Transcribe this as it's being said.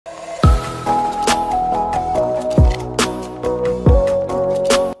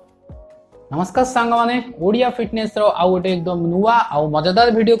नमस्कार सांग माने ओडिया फिटनेस रो आउ गोटे एकदम नुआ आउ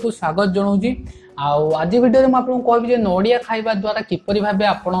मजेदार वीडियो को स्वागत जनाऊँगी। आज वीडियो में आपको कहबी नड़िया खाइबा द्वारा किपरि भाबे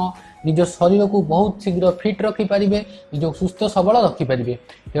आपण निज शरीर को बहुत शीघ्र फिट रखिपारे निज सुस्थ सबल रखिपारे।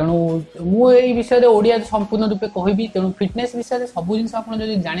 तेणु मुझे विषय ओडिया संपूर्ण रूपे कहबी। तेणु फिटनेस विषय सब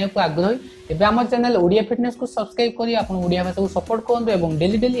जिन जाना आग्रही तेज आम चैनल ओडिया फिटनेस को सब्सक्राइब करी आप ओडिया भाषा को सपोर्ट करूँ और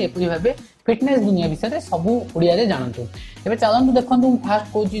डेली डेली एपरी भाव फिटनेस दुनिया विषय सब ओडिया जानतु। एवं चलतु देखो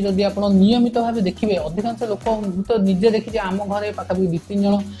फास्ट कौच जदि आप नियमित भाव देखिए अधिकांश लोक तो निजे देखी आम घर पाखापाखि 2-3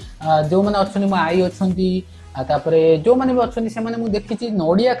 जन जो मैंने अच्छा मो आई अच्छा जो मैंने भी अच्छा से देखी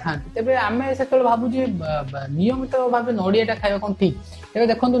नड़िया खाती तेज आम से भावुचे नियमित भाव नड़िया खावा कौन ठीक। तेज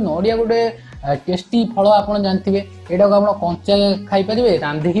देखो नड़िया गोटे टेस्टी फल आप जानते यहाँ को आप कंचा खाईपारे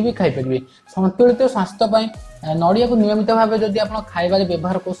रांधिकी भी खाईपारे। संतुलित स्वास्थ्य नड़िया को नियमित भाव जदि आप खाइबारे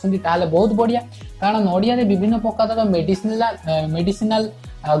व्यवहार कर बहुत बढ़िया। कारण नड़िया विभिन्न प्रकार मेडिसिनाल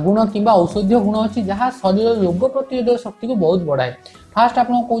गुण किंबा औषधीय गुण अच्छी जहाँ शरीर रोग प्रतिरोधक शक्ति को बहुत बढ़ाए। फास्ट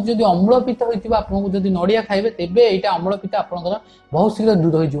आपको कौन जब अम्लपित्त होता आपको जब नड़िया खाइबे तेबे यहाँ अम्लपित्त आपंकर बहुत शीघ्र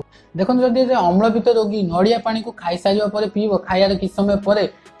दूर हो। देखो जब अम्लपित्त रोगी नड़िया पानी को खाई सारे पीब खाइबार कि समय पर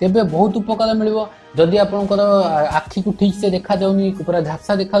तेबे बहुत उपकार मिल। जदि आपंकर आखि को ठीक से देखा जाऊनी पूरा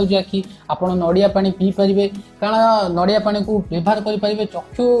झापसा देखा आखि आप नड़िया पानी पी पारे। कारण नड़िया पानी को व्यवहार करें।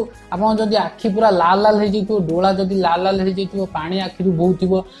 चक्षु आप आखि पूरा लाल लाल हो डोला जदि लाल लाल हो पानी आखि बहुत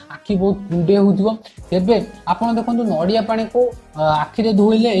आखि बहुत कुंडे हो तेबे आप देखो नड़िया पानी को आखिरे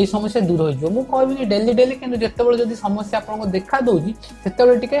धोइले यही समस्या दूर हो। मुझे कहबी डेली डेली कि जितेबाला जब समस्या आपको देखा दूसरी से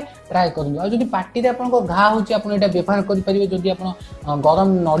ट्राए करूँ। आज पार्टी आपको घा हो व्यवहार करेंगे जदि आप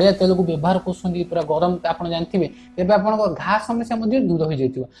गरम नड़िया तेल को व्यवहार कर पूरा गरम आप जानते तेज आप घा समस्या दूर हो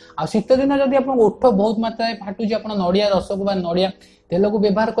जाए। शीत दिन जब आप ओठ बहुत मात्रा फाटुची आप नड़िया रस को नड़िया तेल को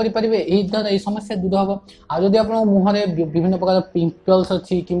व्यवहार करेंगे यही द्वारा ये समस्या दूर हम। आज आप मुहर विभिन्न प्रकार पिंपल्स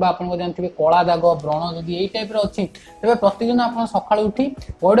अच्छी कि जानते कला दाग व्रण जदि यही टाइप अच्छी तेज प्रतिदिन आप सका उठी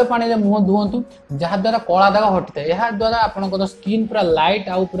पौड़ पानी में मुह धुवंतु जहाद्वारा कला दाग हटि था। यह द्वारा आपंकर स्किन पूरा लाइट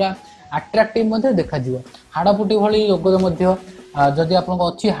आउ पूरा अट्राक्टिव देखा हाड़फुटी भली रोग जदि आप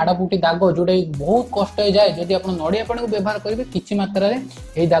अच्छी हाड़फुटी दाग जोटा बहुत कष्ट हो जाए जदि आप नड़िया पानी को व्यवहार करेंगे किसी मात्रा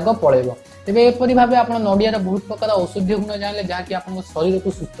ये दाग पड़ेगा। तेरे एपरी भाव आप नड़िया बहुत प्रकार औषधीय गुण जानले जहाँकि आप शरीर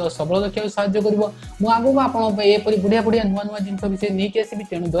को सुस्थ सबल रखा साहाଯ୍य कर। आगू आपरी बढ़िया बढ़िया नुआ नुआ जिन विषय नहीं आसबि।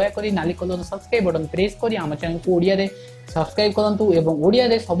 तेणु दयाकोरी नाली कलर सब्सक्राइब बटन प्रेस कर आम चैनल को ओडिया सब्सक्राइब करूँ और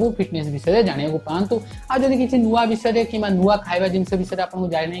ओडिया सब फिटनेस विषय जाना पातु। आज किसी नुआ विषय कि नुआ खाଇବା जिनस विषय आपको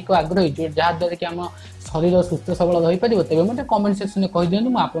जाना को आग्रही जहाद्वारा कि आम शरीर सुस्थ सबल रही पार तेज मतलब कमेंट सेक्शन में कही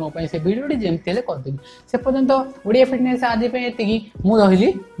दिखाँ मुझे से भिडियो जमी करदेवी। से पर्यंत ओडिया फिटनेस आज ये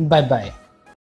मुझे बाय बाय।